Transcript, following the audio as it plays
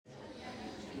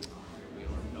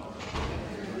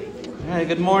All right,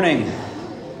 good morning.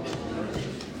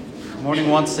 Good morning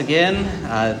once again.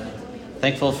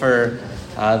 Thankful for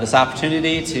this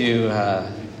opportunity to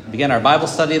begin our Bible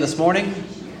study this morning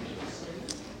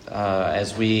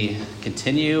as we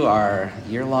continue our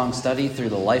year-long study through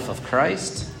the life of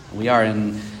Christ. We are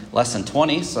in lesson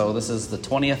 20, so this is the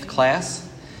 20th class,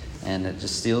 and it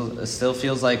just still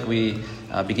feels like we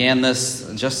began this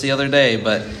just the other day,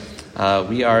 but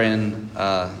we are in,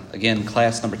 again,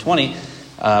 class number 20.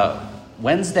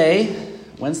 Wednesday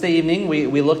evening,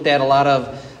 we looked at a lot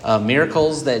of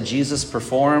miracles that Jesus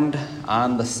performed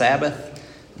on the Sabbath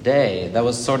day. That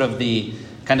was sort of the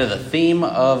theme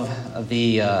of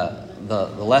the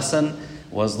lesson,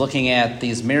 was looking at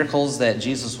these miracles that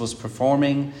Jesus was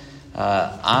performing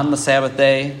on the Sabbath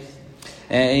day.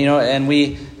 And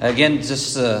we, again,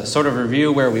 just sort of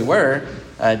review where we were.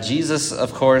 Jesus,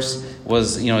 of course,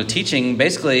 was, teaching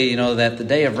basically, that the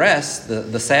day of rest,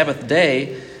 the Sabbath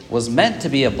day, was meant to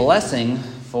be a blessing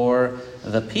for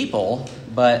the people,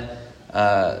 but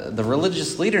the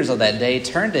religious leaders of that day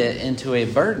turned it into a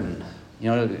burden.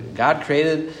 God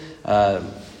created,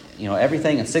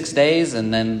 everything in 6 days,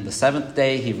 and then the seventh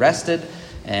day he rested.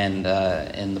 And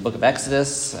in the book of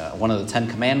Exodus, one of the 10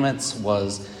 commandments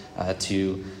was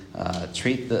to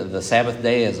treat the Sabbath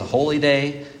day as a holy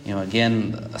day.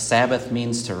 Again, a Sabbath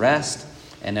means to rest.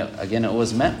 And it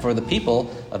was meant for the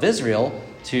people of Israel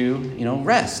to,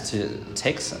 rest, to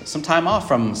take some time off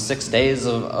from 6 days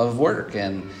of work.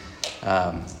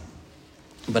 But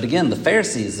again, the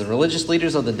Pharisees, the religious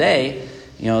leaders of the day,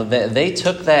 they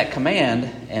took that command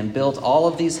and built all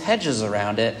of these hedges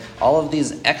around it, all of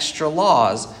these extra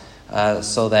laws,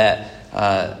 so that,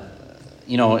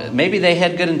 maybe they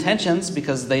had good intentions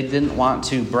because they didn't want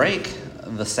to break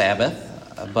the Sabbath.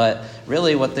 But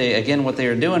really what they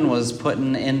were doing was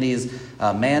putting in these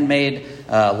man-made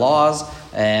laws,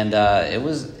 and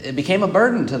it became a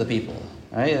burden to the people.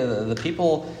 Right? The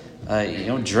people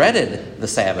dreaded the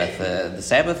Sabbath. The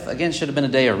Sabbath, again, should have been a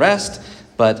day of rest,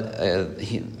 but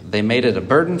they made it a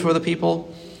burden for the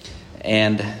people.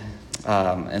 And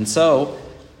so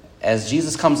as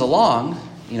Jesus comes along,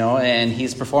 and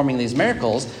he's performing these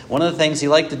miracles, one of the things he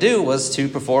liked to do was to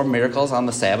perform miracles on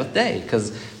the Sabbath day,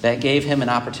 because that gave him an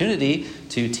opportunity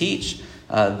to teach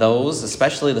those,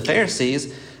 especially the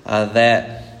Pharisees,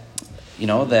 that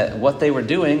what they were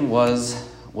doing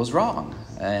was wrong,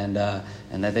 and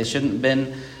that they shouldn't have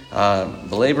been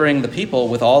belaboring the people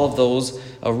with all of those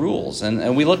rules.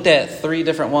 And we looked at 3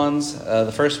 different ones.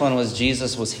 The first one was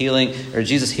Jesus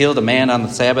healed a man on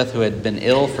the Sabbath who had been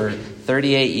ill for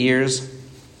 38 years.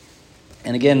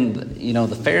 And again,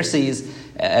 the Pharisees,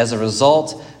 as a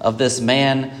result of this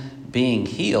man being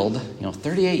healed,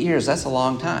 38 years, that's a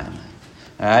long time.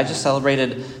 I just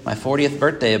celebrated my 40th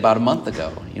birthday about a month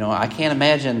ago. I can't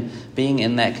imagine being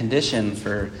in that condition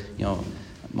for,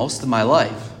 most of my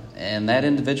life. And that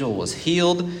individual was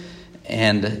healed.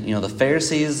 And, the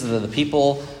Pharisees, the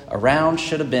people around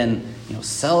should have been,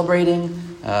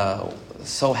 celebrating,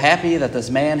 so happy that this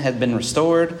man had been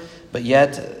restored. But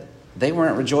yet they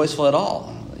weren't rejoiceful at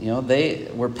all.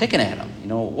 They were picking at him.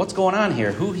 What's going on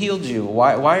here? Who healed you?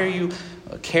 Why are you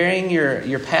carrying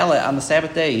your pallet on the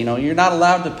Sabbath day? You're not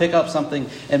allowed to pick up something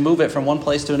and move it from one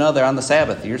place to another on the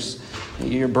Sabbath.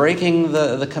 You're breaking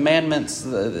the commandments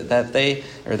that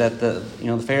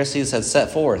the Pharisees had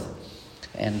set forth.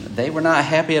 And they were not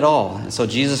happy at all. And so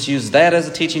Jesus used that as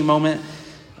a teaching moment.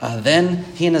 Then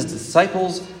he and his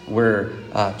disciples were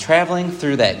traveling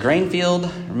through that grain field,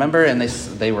 remember, and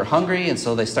they were hungry, and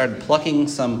so they started plucking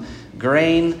some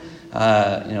grain,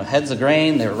 heads of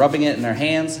grain. They were rubbing it in their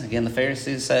hands. Again, the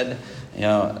Pharisees said,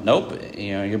 nope,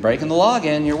 you're breaking the law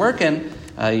again. You're working.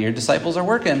 Your disciples are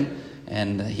working.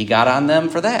 And he got on them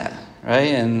for that,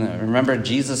 right? And remember,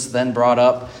 Jesus then brought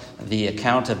up the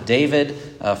account of David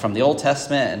from the Old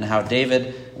Testament, and how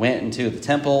David went into the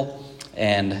temple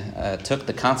and took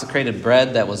the consecrated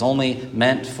bread that was only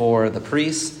meant for the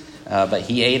priests, but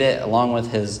he ate it along with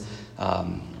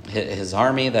his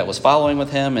army that was following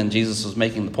with him. And Jesus was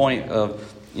making the point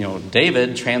of,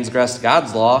 David transgressed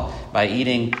God's law by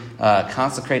eating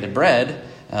consecrated bread.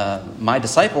 My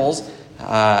disciples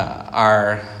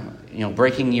are,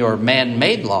 breaking your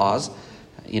man-made laws,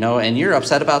 and you're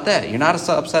upset about that. You're not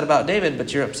upset about David,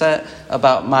 but you're upset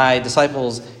about my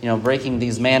disciples, breaking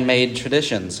these man-made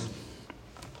traditions.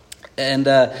 And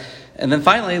then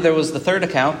finally, there was the third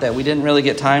account that we didn't really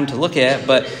get time to look at,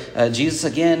 but Jesus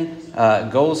again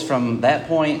goes from that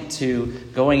point to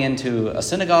going into a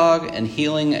synagogue and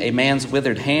healing a man's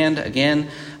withered hand again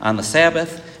on the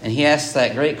Sabbath. And he asks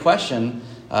that great question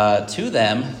to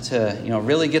them to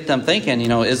really get them thinking,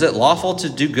 is it lawful to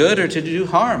do good or to do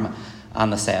harm on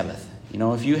the Sabbath?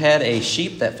 If you had a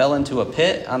sheep that fell into a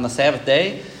pit on the Sabbath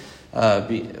day,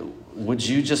 would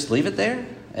you just leave it there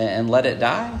and let it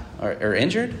die or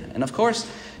injured? And of course,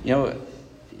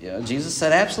 Jesus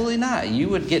said absolutely not. You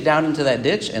would get down into that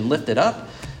ditch and lift it up,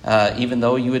 even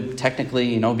though you would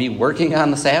technically, be working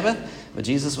on the Sabbath. But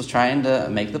Jesus was trying to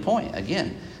make the point,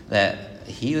 again, that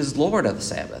he is Lord of the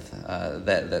Sabbath,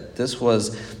 that this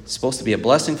was supposed to be a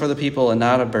blessing for the people and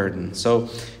not a burden. So,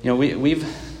 we've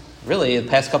really, the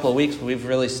past couple of weeks, we've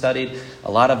really studied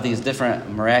a lot of these different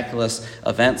miraculous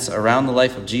events around the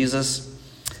life of Jesus.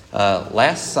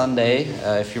 Last Sunday,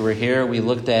 if you were here, we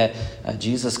looked at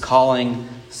Jesus calling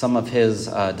some of his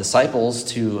disciples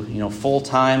to,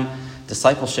 full-time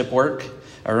discipleship work.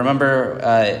 I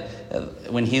remember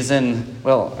when he's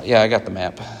I got the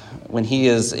map. When he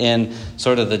is in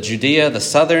sort of the Judea, the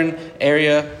southern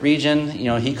area region,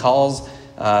 he calls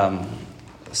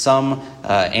some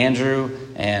Andrew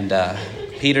and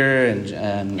Peter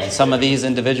and some of these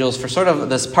individuals for sort of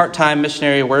this part-time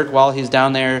missionary work while he's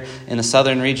down there in the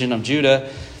southern region of Judah.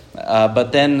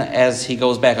 But then as he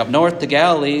goes back up north to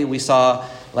Galilee, we saw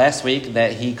last week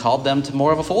that he called them to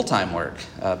more of a full-time work.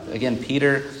 Again,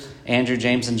 Peter, Andrew,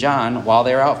 James, and John, while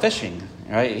they were out fishing.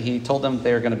 Right? He told them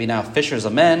they were going to be now fishers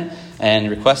of men and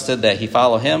requested that he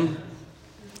follow him.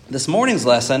 This morning's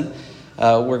lesson,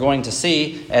 we're going to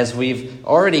see, as we've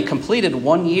already completed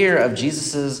 1 year of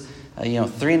Jesus's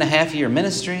 3.5-year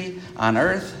ministry on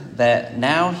earth, that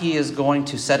now he is going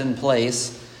to set in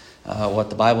place what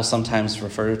the Bible sometimes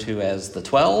refers to as the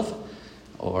 12,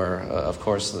 or of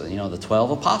course, the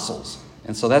 12 apostles.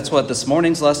 And so that's what this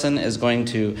morning's lesson is going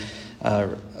to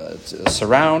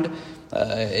surround.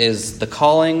 Is the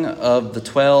calling of the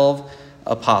 12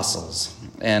 apostles.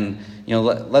 And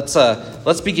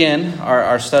let's begin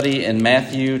our study in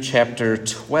Matthew chapter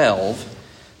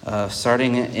 12,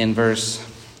 starting in verse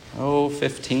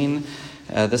 15.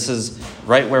 This is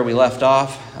right where we left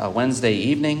off Wednesday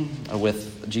evening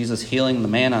with Jesus healing the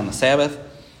man on the Sabbath.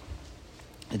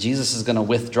 Jesus is going to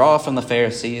withdraw from the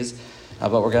Pharisees,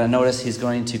 but we're going to notice he's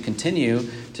going to continue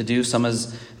to do some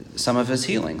of his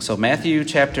healing. So Matthew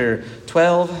chapter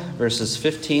 12, verses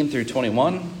 15 through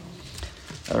 21,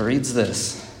 reads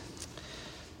this.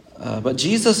 But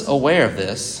Jesus, aware of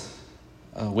this,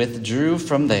 withdrew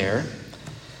from there.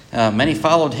 Many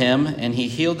followed him, and he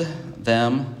healed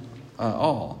them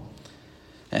all,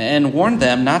 and warned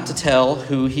them not to tell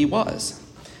who he was.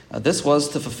 This was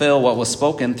to fulfill what was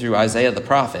spoken through Isaiah the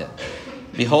prophet.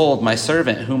 Behold, my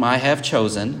servant whom I have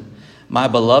chosen, my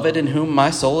beloved in whom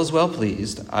my soul is well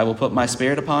pleased. I will put my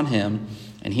spirit upon him,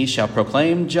 and he shall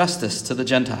proclaim justice to the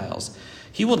Gentiles.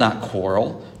 He will not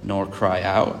quarrel, nor cry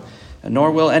out, nor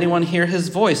will anyone hear his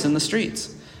voice in the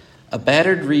streets. A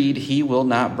battered reed he will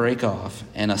not break off,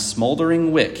 and a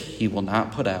smoldering wick he will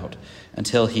not put out,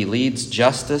 until he leads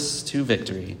justice to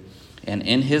victory. And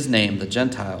in his name the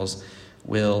Gentiles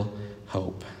will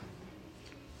hope.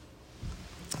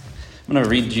 I'm going to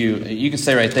read you can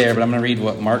stay right there, but I'm going to read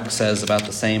what Mark says about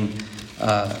the same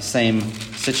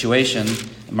situation.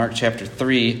 In Mark chapter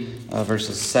 3,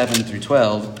 verses 7 through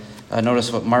 12.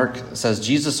 Notice what Mark says.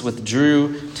 Jesus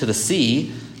withdrew to the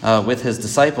sea with his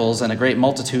disciples, and a great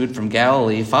multitude from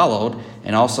Galilee followed,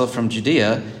 and also from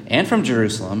Judea, and from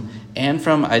Jerusalem, and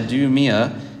from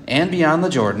Idumea, and beyond the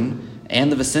Jordan,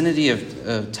 and the vicinity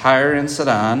of Tyre and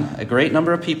Sidon. A great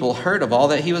number of people heard of all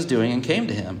that he was doing and came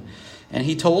to him. And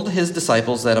he told his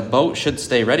disciples that a boat should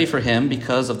stay ready for him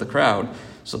because of the crowd,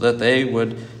 so that they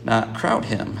would not crowd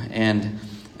him. And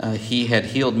he had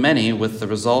healed many, with the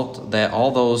result that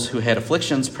all those who had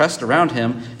afflictions pressed around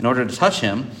him in order to touch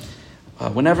him.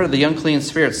 Whenever the unclean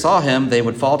spirits saw him, they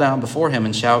would fall down before him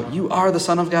and shout, "You are the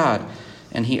Son of God."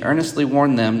 And he earnestly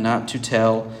warned them not to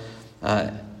tell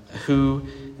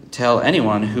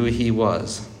anyone who he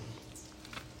was.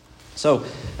 So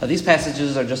these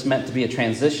passages are just meant to be a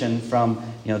transition from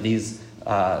these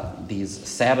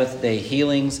Sabbath day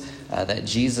healings that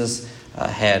Jesus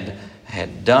had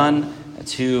done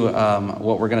to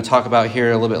what we're going to talk about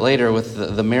here a little bit later with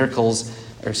the miracles,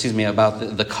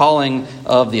 about the calling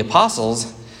of the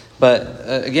apostles. But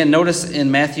again, notice in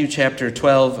Matthew chapter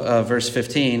 12, verse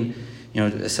 15,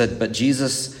 it said, but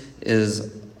Jesus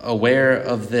is aware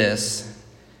of this.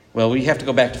 Well, we have to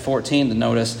go back to 14 to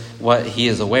notice what he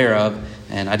is aware of.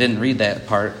 And I didn't read that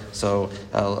part, so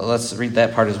let's read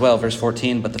that part as well. Verse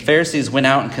 14, but the Pharisees went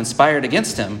out and conspired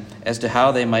against him as to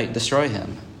how they might destroy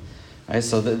him. All right,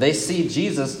 so they see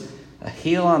Jesus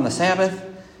heal on the Sabbath.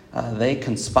 They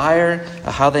conspire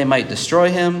how they might destroy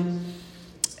him.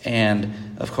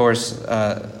 And, of course,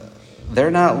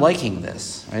 they're not liking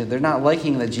this. Right? They're not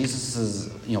liking that Jesus is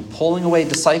pulling away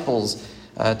disciples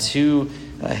to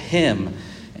him.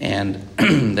 And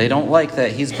they don't like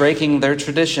that he's breaking their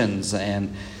traditions.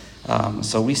 And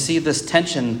so we see this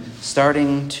tension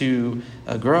starting to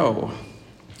grow.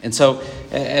 And so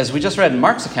as we just read in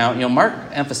Mark's account, Mark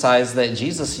emphasized that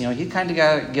Jesus, he kind of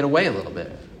got to get away a little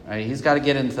bit. Right? He's got to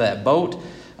get into that boat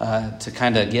to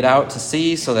kind of get out to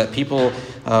sea so that people,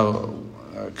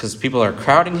 because people are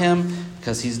crowding him,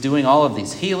 because he's doing all of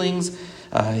these healings.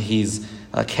 He's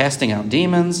casting out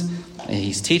demons. And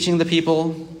he's teaching the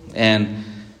people. And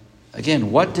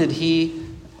again, what did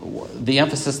the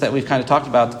emphasis that we've kind of talked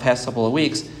about the past couple of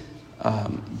weeks,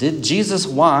 did Jesus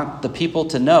want the people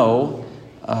to know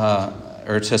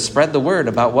or to spread the word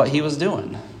about what he was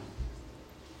doing?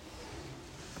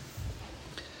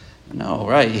 No,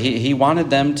 right. He wanted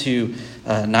them to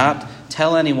not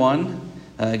tell anyone.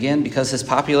 Again, because his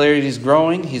popularity is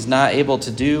growing, he's not able to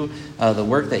do the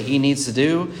work that he needs to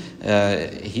do.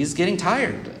 He's getting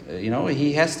tired.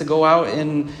 He has to go out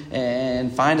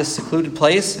and find a secluded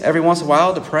place every once in a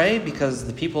while to pray because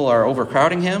the people are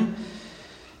overcrowding him.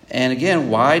 And again,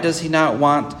 why does he not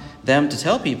want them to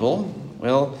tell people?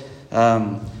 Well,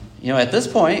 at this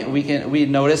point, we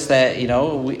notice that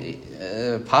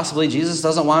possibly Jesus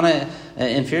doesn't want to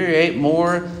infuriate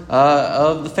more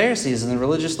of the Pharisees and the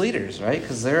religious leaders, right?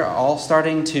 Because they're all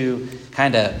starting to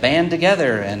kind of band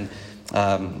together. And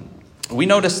we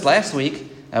noticed last week,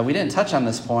 we didn't touch on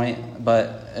this point,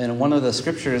 but in one of the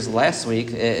scriptures last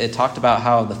week, it talked about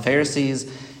how the Pharisees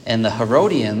and the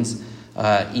Herodians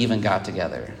even got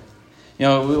together.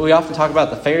 We often talk about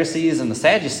the Pharisees and the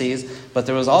Sadducees, but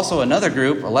there was also another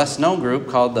group, a less known group,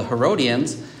 called the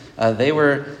Herodians. They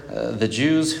were the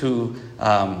Jews who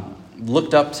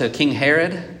looked up to King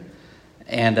Herod,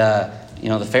 and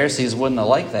the Pharisees wouldn't have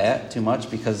liked that too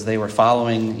much because they were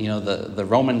following the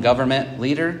Roman government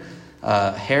leader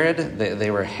Herod.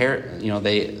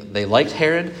 They liked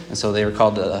Herod, and so they were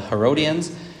called the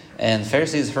Herodians. And the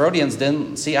Pharisees, Herodians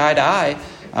didn't see eye to eye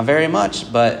on very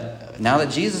much, but now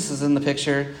that Jesus is in the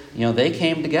picture, they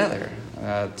came together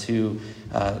to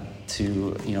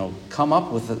come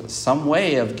up with some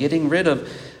way of getting rid of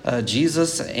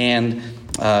Jesus and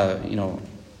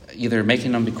either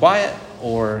making him be quiet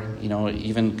or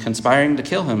even conspiring to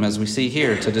kill him, as we see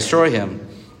here, to destroy him.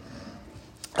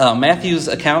 Matthew's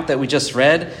account that we just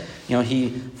read, he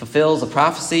fulfills a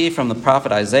prophecy from the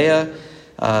prophet Isaiah.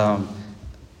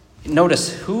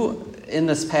 Notice who in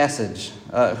this passage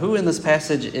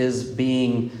is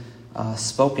being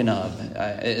spoken of.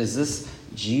 Is this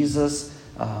Jesus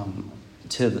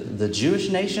to the Jewish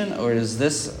nation, or is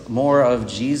this more of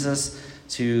Jesus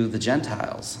to the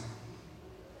Gentiles?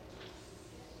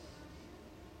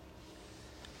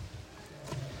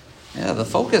 Yeah, the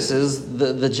focus is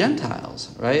the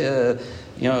Gentiles, right?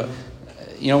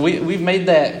 We've made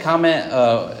that comment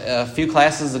a few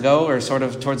classes ago, or sort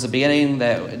of towards the beginning,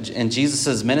 that in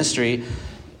Jesus' ministry,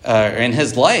 in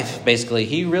his life, basically,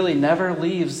 he really never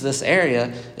leaves this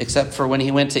area except for when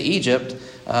he went to Egypt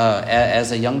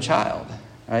as a young child.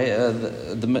 Right?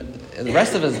 The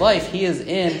rest of his life,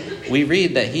 we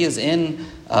read that he is in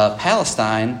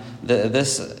Palestine,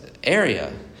 this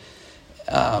area.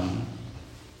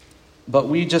 But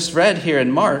we just read here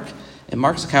in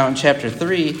Mark's account in chapter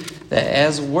 3, that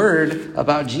as word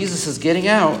about Jesus is getting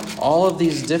out, all of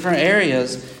these different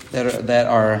areas that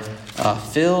are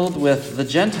filled with the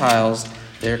Gentiles,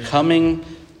 they're coming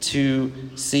to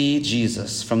see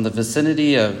Jesus from the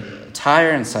vicinity of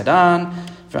Tyre and Sidon,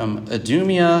 from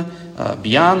Idumea,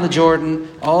 beyond the Jordan.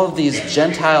 All of these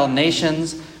Gentile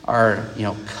nations are,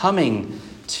 coming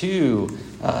to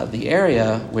the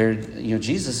area where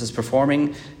Jesus is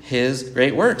performing his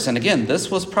great works. And again,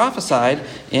 this was prophesied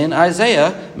in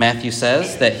Isaiah. Matthew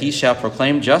says that he shall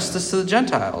proclaim justice to the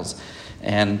Gentiles,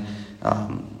 and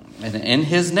in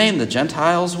his name the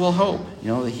Gentiles will hope.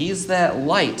 He's that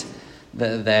light,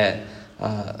 the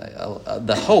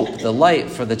hope, the light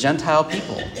for the Gentile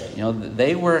people.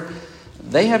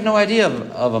 They have no idea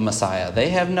of a Messiah. They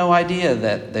have no idea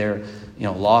that they're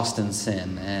lost in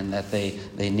sin and that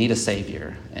they need a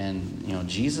Savior. And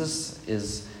Jesus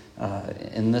is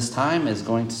in this time is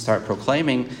going to start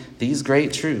proclaiming these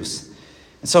great truths.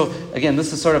 And so again,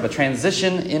 this is sort of a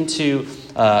transition into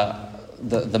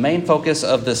the main focus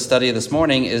of this study this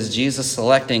morning is Jesus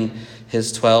selecting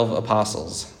his 12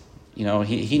 apostles.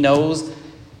 He knows.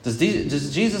 Does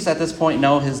Jesus at this point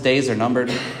know his days are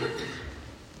numbered?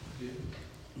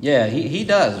 Yeah, he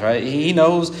does, right? He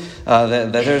knows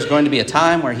that there's going to be a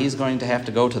time where he's going to have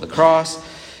to go to the cross.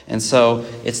 And so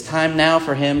it's time now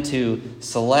for him to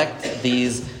select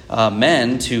these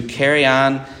men to carry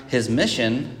on his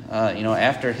mission,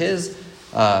 after his,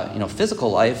 physical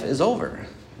life is over.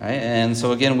 Right? And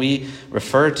so again, we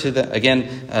refer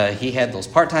to he had those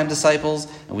part-time disciples,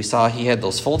 and we saw he had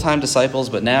those full-time disciples,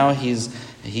 but now he's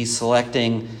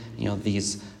selecting,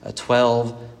 these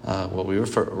 12, what we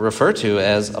refer to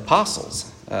as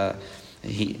apostles.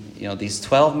 These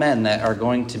 12 men that are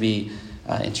going to be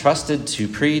entrusted to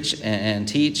preach and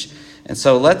teach. And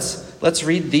so let's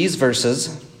read these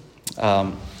verses.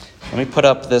 Let me put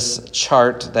up this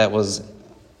chart that was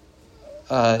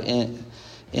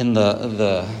in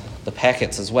the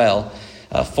packets as well.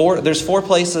 There's 4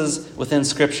 places within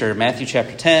Scripture: Matthew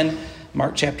chapter 10,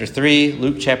 Mark chapter 3,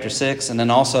 Luke chapter 6, and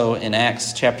then also in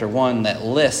Acts chapter 1 that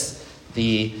lists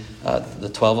the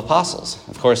 12 apostles.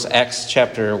 Of course, Acts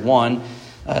chapter 1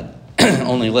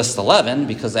 only lists 11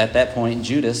 because at that point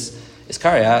Judas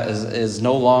Iscariot is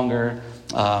no longer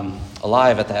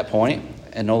alive at that point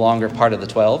and no longer part of the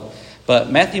 12. But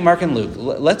Matthew, Mark, and Luke.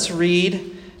 Let's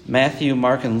read Matthew,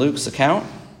 Mark, and Luke's account.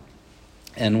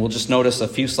 And we'll just notice a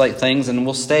few slight things, and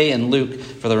we'll stay in Luke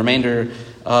for the remainder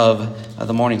of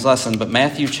the morning's lesson. But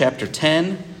Matthew chapter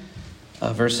 10,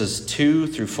 verses 2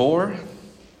 through 4.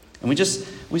 And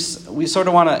we sort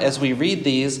of want to, as we read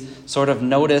these, sort of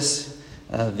notice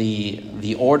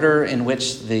the order in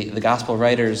which the gospel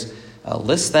writers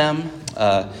list them.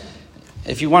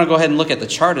 If you want to go ahead and look at the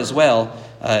chart as well,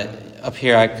 up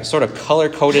here I sort of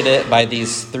color-coded it by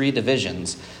these 3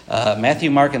 divisions.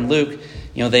 Matthew, Mark, and Luke,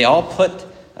 they all put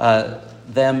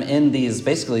them in these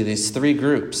 3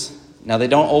 groups. Now, they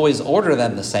don't always order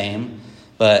them the same,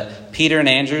 but Peter and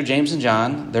Andrew, James and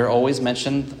John, they're always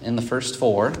mentioned in the first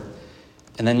 4.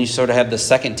 And then you sort of have the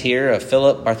second tier of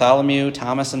Philip, Bartholomew,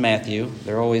 Thomas, and Matthew.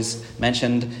 They're always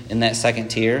mentioned in that second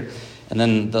tier. And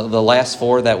then the last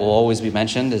 4 that will always be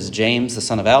mentioned is James, the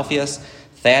son of Alphaeus,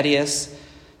 Thaddeus,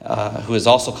 who is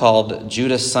also called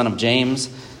Judas, son of James,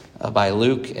 by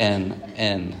Luke,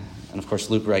 and of course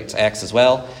Luke writes Acts as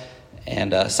well,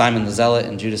 and Simon the Zealot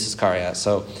and Judas Iscariot.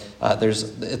 So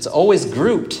it's always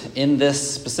grouped in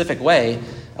this specific way,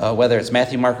 whether it's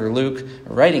Matthew, Mark, or Luke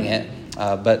writing it,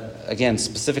 but again,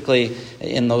 specifically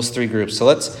in those 3 groups. So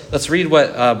let's read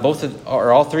what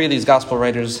all 3 of these gospel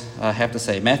writers have to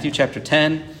say. Matthew chapter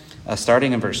 10,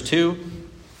 starting in verse 2,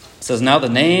 it says, "Now the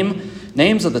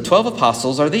names of the 12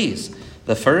 apostles are these: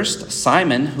 the first,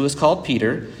 Simon, who is called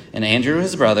Peter, and Andrew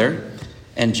his brother,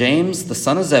 and James the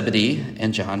son of Zebedee,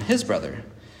 and John his brother,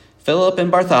 Philip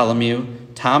and Bartholomew,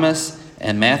 Thomas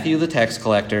and Matthew the tax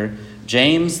collector,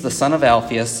 James the son of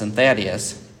Alphaeus and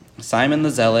Thaddeus, Simon the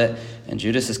Zealot, and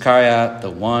Judas Iscariot, the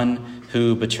one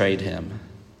who betrayed him."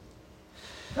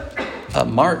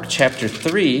 Mark chapter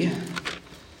 3,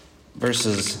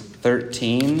 verses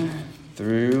 13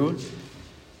 through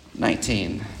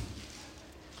 19.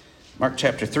 Mark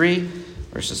chapter 3,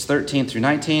 verses 13 through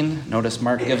 19. Notice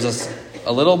Mark gives us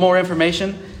a little more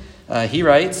information. He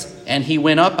writes, "And he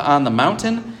went up on the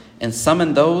mountain and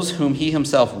summoned those whom he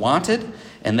himself wanted,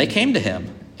 and they came to him.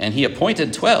 And he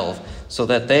appointed 12, so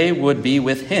that they would be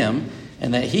with him,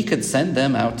 and that he could send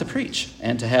them out to preach,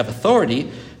 and to have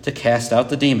authority to cast out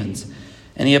the demons.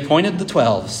 And he appointed the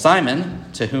 12, Simon,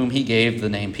 to whom he gave the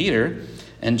name Peter,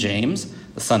 and James,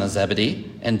 the son of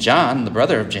Zebedee, and John, the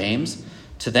brother of James.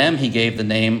 To them he gave the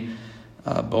name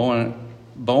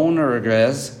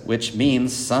Boanerges, which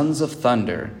means sons of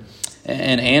thunder.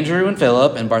 And Andrew and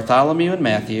Philip, and Bartholomew and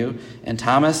Matthew, and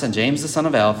Thomas and James the son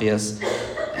of Alphaeus,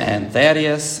 and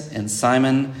Thaddeus, and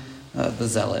Simon the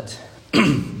Zealot."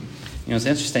 It's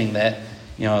interesting that,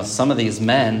 some of these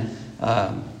men,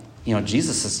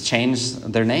 Jesus has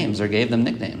changed their names or gave them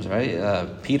nicknames, right?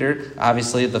 Peter,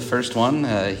 obviously the first one,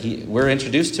 we're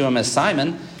introduced to him as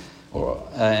Simon,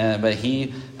 but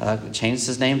he changed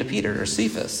his name to Peter or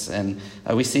Cephas. And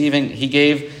we see even he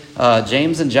gave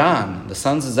James and John, the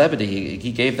sons of Zebedee,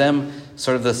 he gave them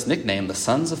sort of this nickname, the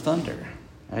Sons of Thunder.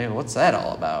 Right? What's that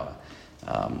all about?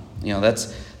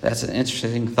 That's an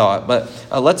interesting thought. But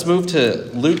let's move to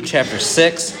Luke chapter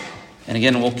 6. And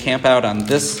again, we'll camp out on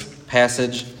this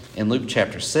passage in Luke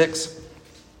chapter 6,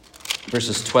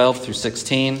 verses 12 through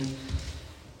 16.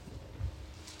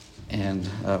 And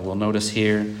we'll notice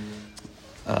here,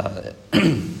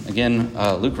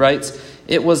 Luke writes,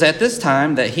 "It was at this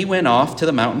time that he went off to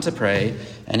the mountain to pray,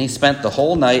 and he spent the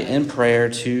whole night in prayer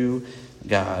to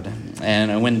God.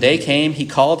 And when day came, he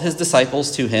called his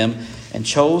disciples to him and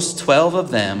chose 12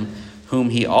 of them,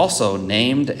 whom he also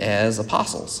named as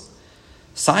apostles.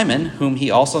 Simon, whom he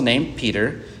also named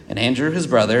Peter, and Andrew his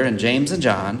brother, and James and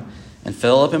John, and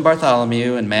Philip and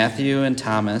Bartholomew, and Matthew and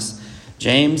Thomas,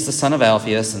 James the son of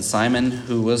Alphaeus, and Simon,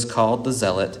 who was called the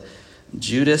Zealot,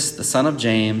 Judas the son of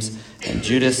James, and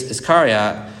Judas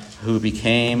Iscariot, who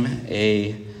became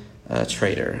a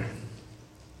traitor."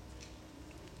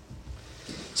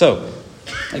 So,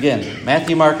 again,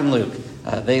 Matthew, Mark, and Luke,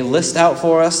 they list out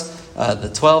for us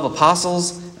the 12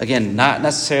 apostles. Again, not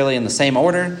necessarily in the same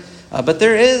order, but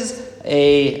there is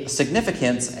a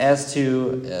significance as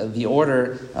to the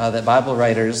order that Bible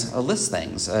writers list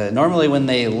things. Normally when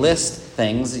they list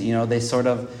things, they sort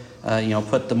of,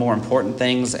 put the more important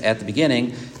things at the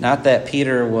beginning. Not that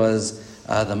Peter was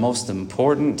the most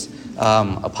important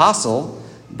apostle,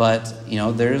 but,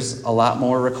 there's a lot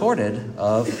more recorded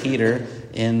of Peter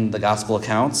in the gospel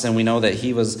accounts, and we know that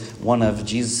he was one of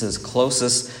Jesus'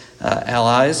 closest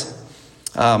allies.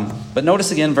 But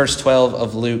notice again verse 12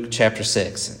 of Luke chapter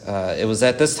 6. It was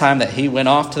at this time that he went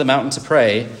off to the mountain to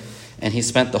pray, and he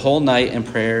spent the whole night in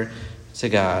prayer to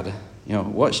God.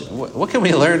 What can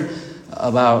we learn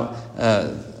about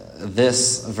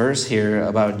this verse here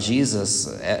about Jesus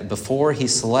before he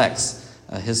selects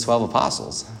his 12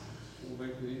 apostles?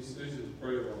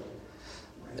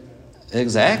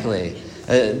 Exactly.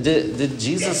 Did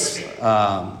Jesus,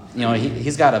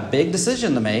 he's got a big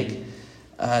decision to make.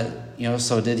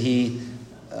 So did he,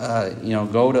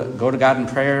 go to God in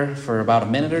prayer for about a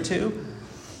minute or two?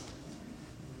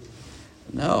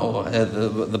 No.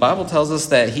 The Bible tells us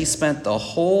that he spent the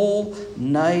whole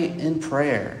night in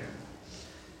prayer.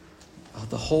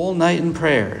 The whole night in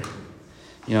prayer.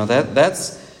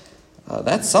 That's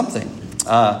something.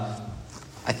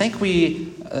 I think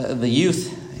the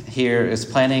youth here is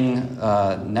planning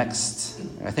next,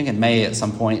 I think in May at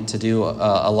some point, to do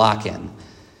a lock-in.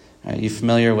 Are you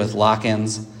familiar with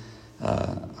lock-ins?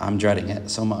 I'm dreading it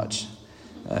so much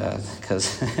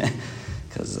because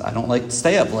I don't like to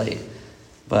stay up late.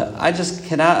 But I just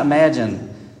cannot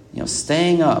imagine,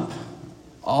 staying up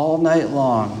all night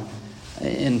long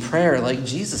in prayer like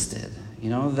Jesus did.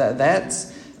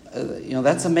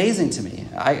 That's amazing to me.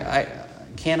 I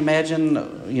can't imagine,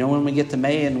 when we get to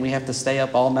May and we have to stay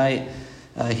up all night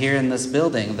here in this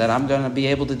building, that I'm going to be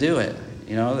able to do it.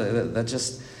 It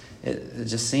just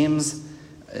seems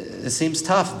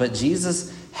tough. But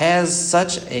Jesus has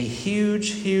such a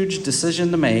huge decision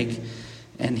to make,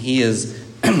 and he is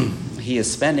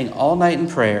spending all night in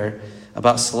prayer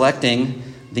about selecting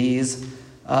these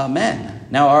men.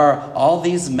 Now, are all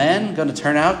these men going to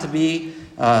turn out to be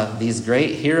these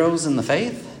great heroes in the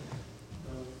faith?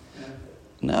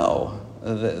 No.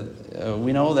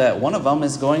 We know that one of them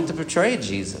is going to betray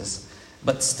Jesus.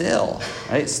 But still,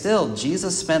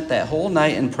 Jesus spent that whole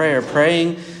night in prayer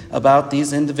praying about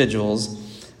these individuals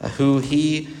who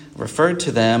he referred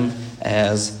to them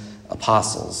as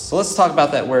apostles. So let's talk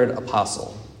about that word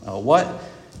apostle. What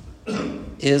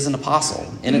is an apostle?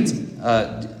 In its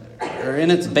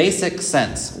basic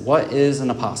sense, what is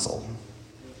an apostle?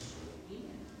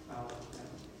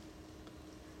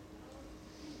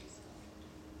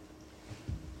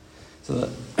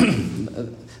 So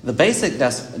the basic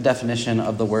definition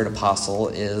of the word apostle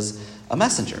is a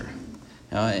messenger.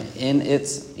 In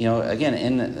its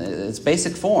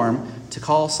basic form, to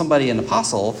call somebody an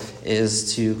apostle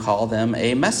is to call them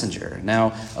a messenger.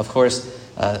 Now, of course,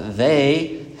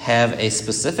 they have a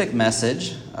specific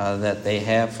message that they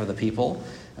have for the people.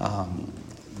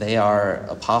 They are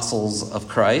apostles of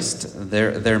Christ.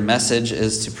 Their message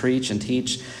is to preach and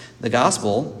teach the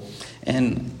gospel.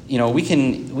 And, we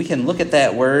can look at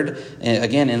that word,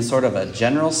 again, in sort of a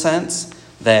general sense,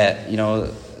 that,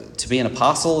 to be an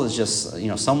apostle is just,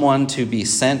 someone to be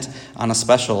sent on a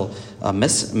special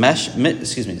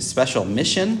special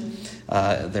mission.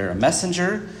 They're a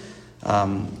messenger.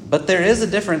 But there is a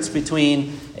difference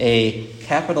between a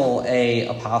capital A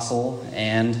apostle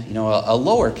and, a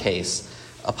lowercase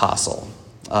apostle.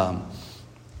 Are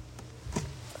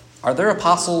there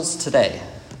apostles today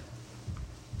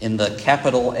in the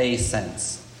capital A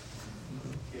sense?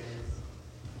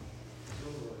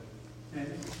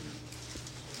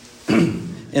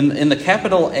 In the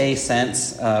capital A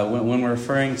sense, when we're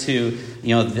referring to,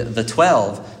 the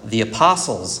 12, the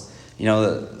apostles,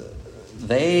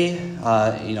 they,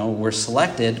 were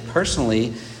selected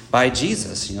personally by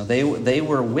Jesus. They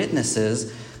were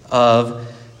witnesses of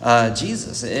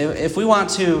Jesus. If we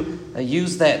want to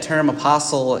use that term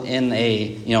apostle in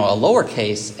a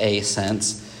lowercase a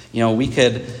sense, we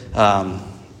could,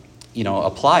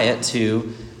 apply it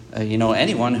to,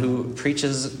 anyone who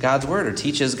preaches God's word or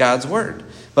teaches God's word.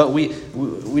 But we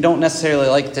don't necessarily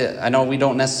like to. I know we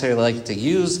don't necessarily like to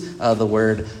use the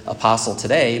word apostle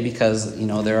today because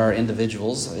there are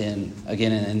individuals in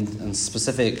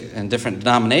specific and different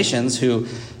denominations who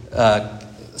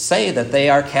say that they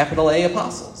are capital A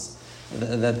apostles,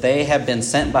 that they have been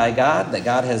sent by God, that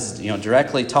God has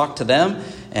directly talked to them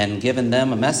and given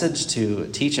them a message to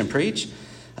teach and preach.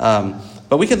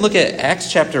 But we could look at Acts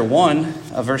chapter 1,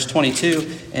 verse 22,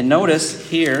 and notice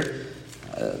here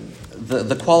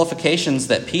the qualifications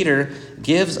that Peter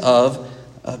gives of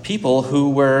people who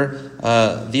were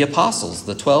the apostles,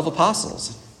 the 12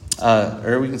 apostles.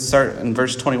 Or we can start in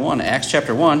verse 21, Acts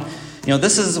chapter 1.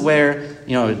 This is where,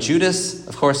 Judas,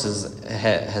 of course,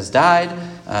 has died.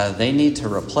 They need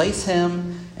to replace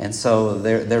him. And so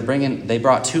they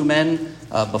brought 2 men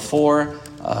before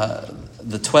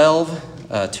the 12,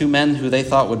 2 men who they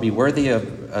thought would be worthy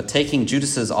of taking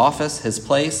Judas's office, his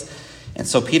place. And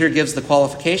so Peter gives the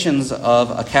qualifications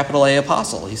of a capital A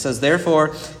apostle. He says,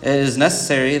 therefore, it is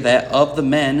necessary that of the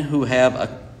men who have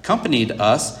accompanied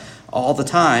us all the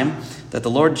time, that the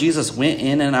Lord Jesus went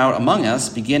in and out among us,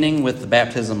 beginning with the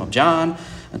baptism of John,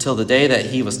 until the day that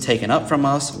he was taken up from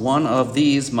us. One of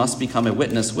these must become a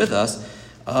witness with us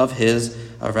of his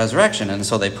resurrection. And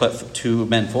so they put 2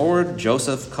 men forward,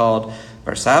 Joseph called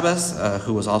Barsabbas,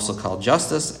 who was also called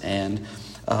Justus, and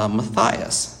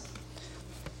Matthias.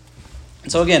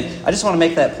 And so again, I just want to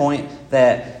make that point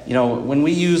that, when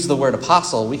we use the word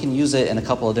apostle, we can use it in a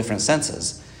couple of different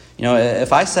senses.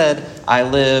 If I said I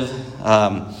live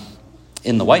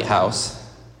in the White House,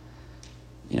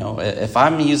 if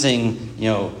I'm using,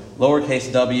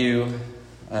 lowercase w,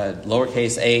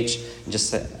 lowercase h,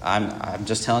 I'm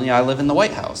just telling you I live in the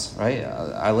White House, right?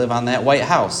 I live on that White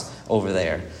House over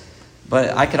there.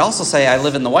 But I could also say I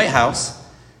live in the White House,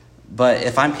 but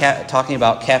if I'm talking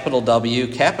about capital W,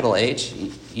 capital H,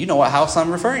 you know what house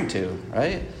I'm referring to,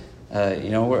 right?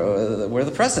 Where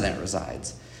the president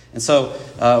resides. And so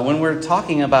when we're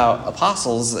talking about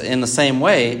apostles in the same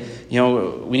way,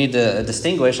 we need to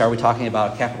distinguish, are we talking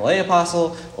about a capital A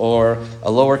apostle or a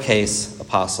lowercase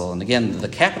apostle? And again, the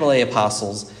capital A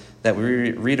apostles that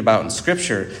we read about in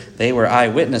Scripture, they were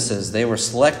eyewitnesses. They were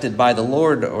selected by the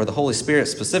Lord or the Holy Spirit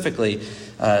specifically.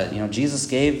 Jesus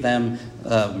gave them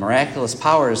miraculous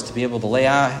powers to be able to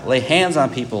lay hands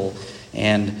on people.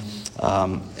 And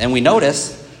we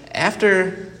notice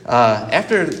after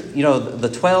the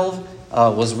 12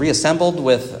 was reassembled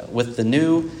with the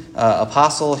new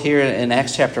apostle here in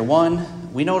Acts chapter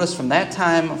 1, we notice from that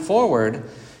time forward,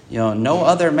 no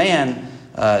other man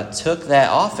took that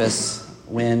office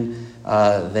when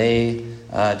they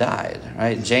died.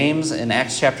 Right? James in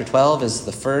Acts chapter 12 is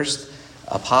the first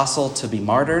apostle to be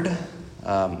martyred.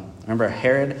 Remember,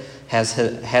 Herod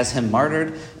has him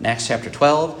martyred in Acts chapter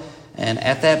 12, and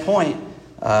at that point,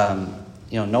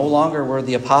 no longer were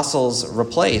the apostles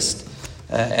replaced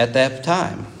at that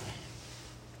time.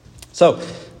 So,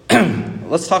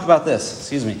 let's talk about this.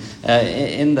 Excuse me.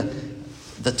 In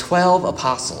the 12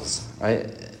 apostles, right?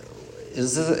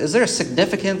 Is there a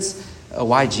significance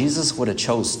why Jesus would have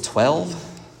chose 12?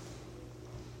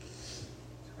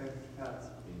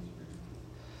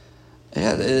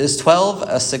 Yeah, is 12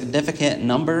 a significant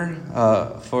number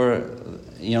for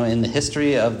in the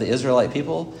history of the Israelite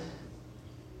people?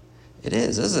 It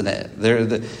is, isn't it?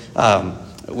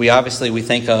 We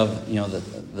think of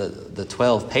the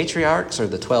 12 patriarchs or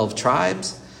the 12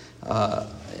 tribes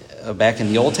back in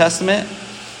the Old Testament,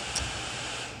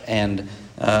 and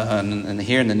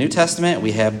here in the New Testament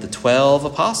we have the 12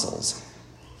 apostles.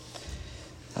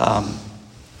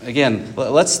 Again,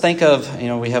 let's think of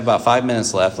we have about 5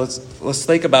 minutes left. Let's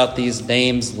think about these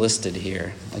names listed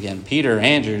here. Again, Peter,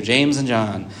 Andrew, James, and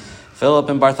John. Philip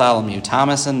and Bartholomew,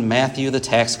 Thomas and Matthew the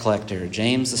tax collector,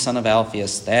 James the son of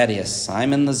Alphaeus, Thaddeus,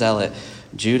 Simon the zealot,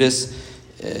 Judas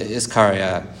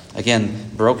Iscariot. Again,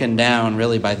 broken down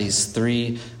really by these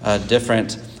 3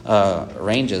 different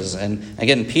ranges. And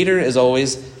again, Peter is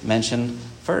always mentioned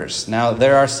first. Now,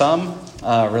 there are some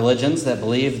religions that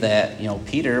believe that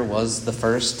Peter was the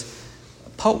first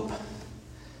pope.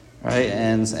 Right,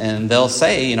 and they'll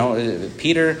say,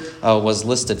 Peter was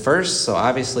listed first, so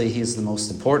obviously he's the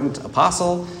most important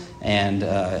apostle, and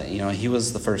he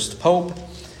was the first pope.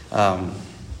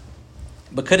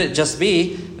 But could it just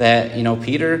be that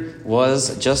Peter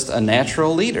was just a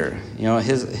natural leader?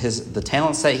 The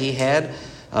talents that he had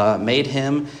made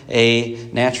him a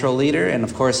natural leader, and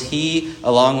of course he,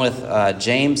 along with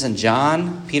James and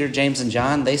John, Peter, James, and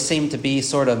John, they seem to be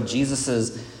sort of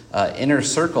Jesus's inner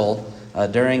circle.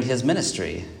 During his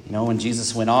ministry. When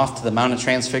Jesus went off to the Mount of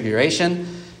Transfiguration,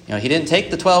 he didn't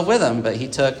take the 12 with him, but he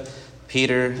took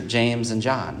Peter, James, and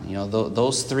John.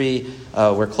 Those 3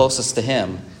 were closest to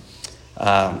him.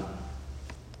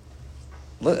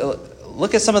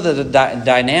 Look at some of the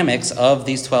dynamics of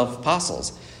these 12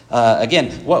 apostles.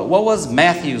 Again, what was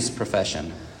Matthew's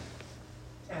profession?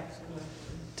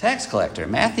 Tax collector.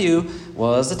 Matthew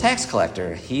was a tax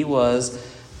collector. He was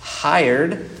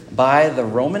hired by the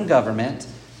Roman government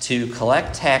to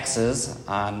collect taxes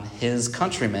on his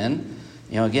countrymen,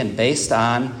 again, based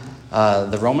on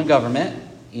the Roman government.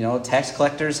 Tax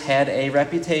collectors had a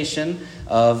reputation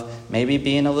of maybe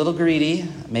being a little greedy,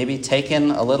 maybe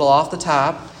taking a little off the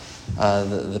top.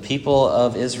 The people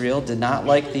of Israel did not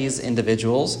like these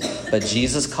individuals, but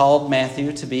Jesus called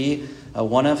Matthew to be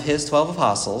one of his 12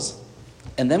 apostles.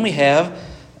 And then we have,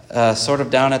 sort of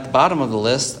down at the bottom of the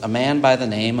list, a man by the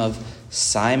name of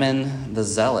Simon the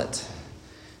Zealot.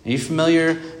 Are you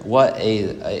familiar what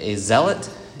a zealot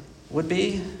would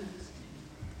be?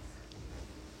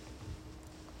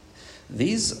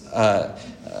 These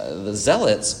the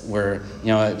zealots were,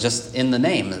 just in the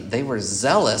name, they were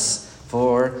zealous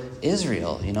for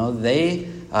Israel. They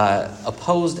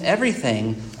opposed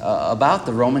everything about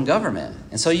the Roman government.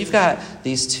 And so you've got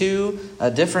these two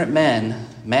different men,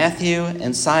 Matthew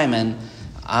and Simon,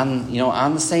 on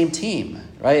the same team,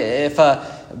 right? If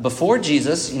before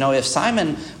Jesus, if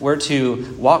Simon were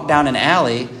to walk down an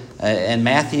alley and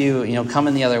Matthew,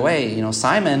 coming the other way,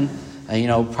 Simon,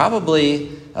 probably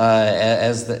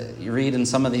you read in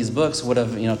some of these books, would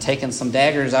have taken some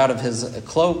daggers out of his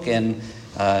cloak and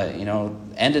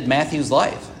ended Matthew's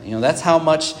life. That's how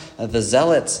much the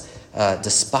zealots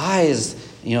despised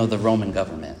the Roman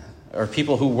government, or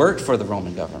people who worked for the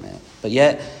Roman government. But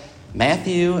yet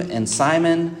Matthew and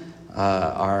Simon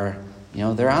are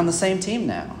they're on the same team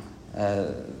now.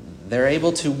 They're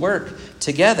able to work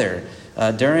together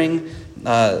during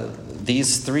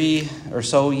these 3 or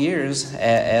so years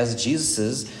as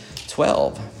Jesus'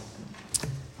 12.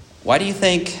 Why do you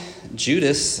think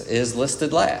Judas is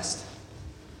listed last?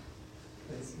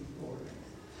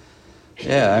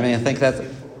 Yeah, I think that's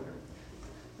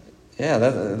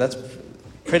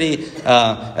pretty.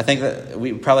 I think that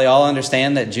we probably all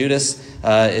understand that Judas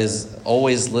is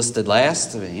always listed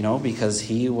last, because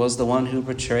he was the one who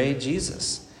betrayed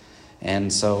Jesus.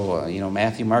 And so,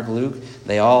 Matthew, Mark, Luke,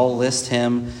 they all list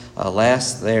him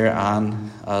last there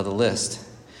on the list.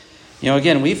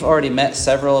 Again, we've already met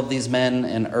several of these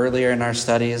men earlier in our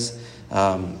studies.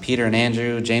 Peter and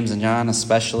Andrew, James and John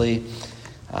especially,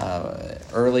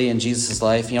 early in Jesus'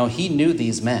 life. He knew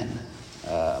these men.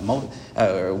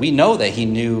 We know that he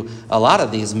knew a lot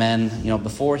of these men,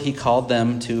 before he called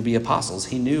them to be apostles.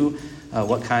 He knew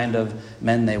what kind of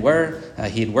men they were.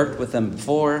 He'd worked with them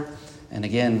before. And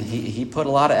again, he put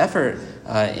a lot of effort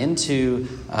into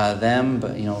them,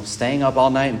 but, staying up all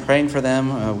night and praying for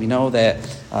them. We know that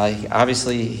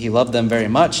obviously he loved them very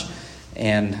much,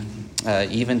 and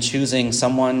even choosing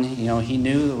someone, he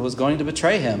knew was going to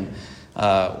betray him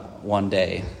one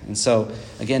day. And so,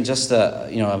 again, just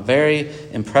a very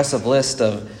impressive list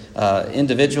of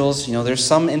individuals. There's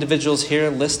some individuals here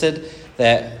listed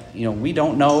that, we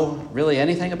don't know really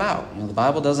anything about. The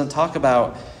Bible doesn't talk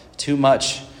about too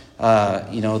much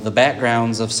the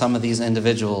backgrounds of some of these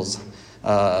individuals,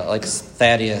 like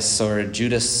Thaddeus or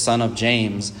Judas, son of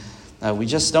James. We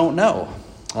just don't know.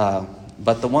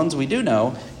 But the ones we do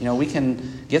know, we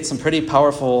can get some pretty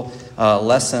powerful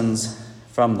lessons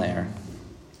from there.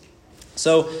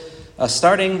 So,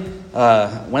 starting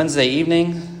Wednesday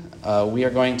evening, we are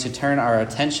going to turn our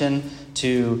attention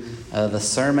to the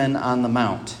Sermon on the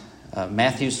Mount,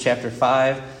 Matthew chapter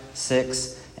 5,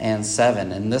 6, and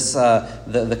 7. And this,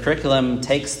 the curriculum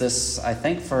takes this, I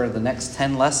think, for the next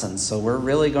 10 lessons. So we're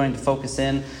really going to focus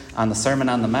in on the Sermon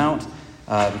on the Mount,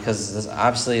 because this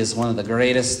obviously is one of the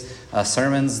greatest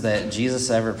sermons that Jesus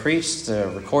ever preached,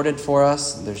 recorded for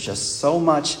us. There's just so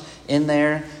much in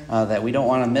there that we don't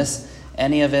want to miss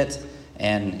any of it.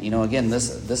 And again,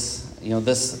 this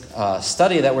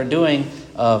study that we're doing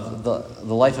of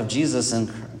the life of Jesus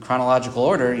in chronological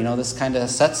order, this kind of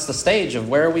sets the stage of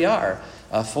where we are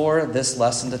for this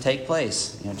lesson to take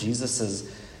place. Jesus is,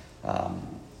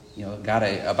 got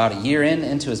about a year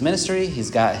into his ministry. He's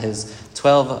got his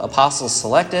 12 apostles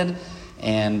selected,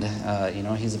 and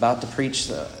he's about to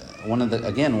preach one of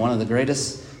the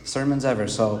greatest sermons ever.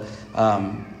 So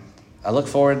I look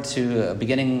forward to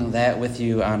beginning that with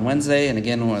you on Wednesday. And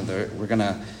again, we're going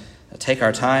to take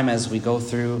our time as we go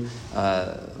through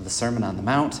the Sermon on the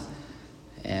Mount.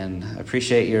 And I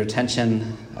appreciate your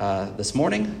attention this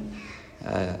morning.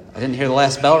 I didn't hear the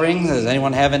last bell ring. Does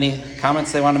anyone have any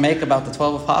comments they want to make about the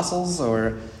 12 apostles,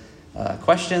 or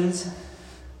questions?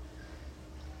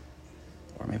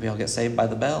 Or maybe I'll get saved by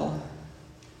the bell.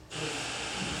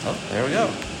 Oh, there we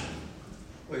go.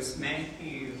 Was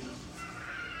Matthew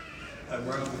a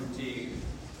Roman Jew?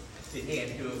 Did he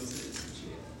have dual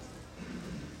citizenship?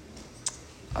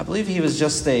 I believe he was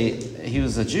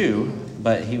a Jew,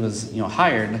 but he was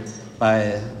hired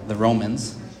by the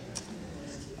Romans.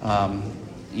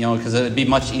 Because it would be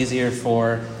much easier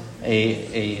for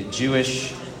a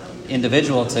Jewish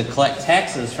individual to collect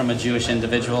taxes from a Jewish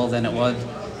individual than it would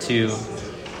to,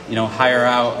 hire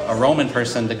out a Roman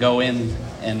person to go in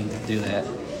and do that.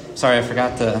 Sorry, I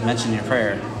forgot to mention your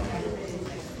prayer.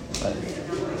 But